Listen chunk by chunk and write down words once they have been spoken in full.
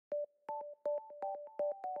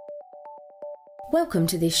Welcome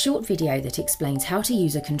to this short video that explains how to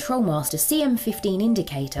use a ControlMaster CM15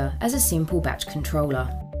 indicator as a simple batch controller.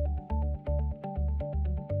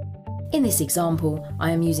 In this example,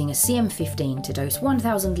 I am using a CM15 to dose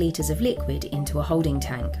 1000 litres of liquid into a holding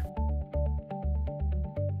tank.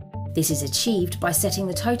 This is achieved by setting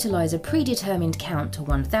the totalizer predetermined count to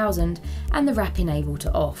 1000 and the wrap enable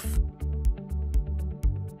to off.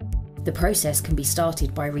 The process can be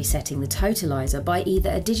started by resetting the totalizer by either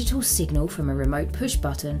a digital signal from a remote push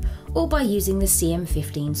button or by using the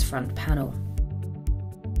CM15's front panel.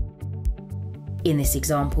 In this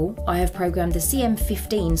example, I have programmed the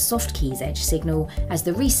CM15 soft keys edge signal as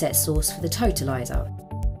the reset source for the totalizer.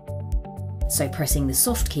 So pressing the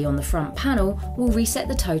soft key on the front panel will reset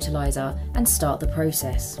the totalizer and start the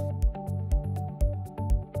process.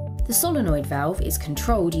 The solenoid valve is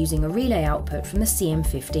controlled using a relay output from the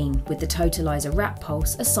CM15 with the totalizer wrap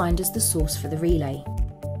pulse assigned as the source for the relay.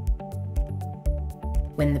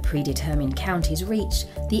 When the predetermined count is reached,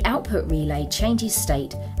 the output relay changes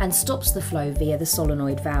state and stops the flow via the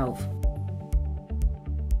solenoid valve.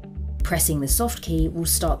 Pressing the soft key will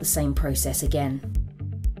start the same process again.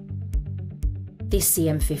 This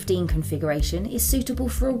CM15 configuration is suitable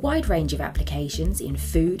for a wide range of applications in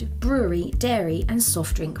food, brewery, dairy and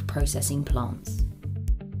soft drink processing plants.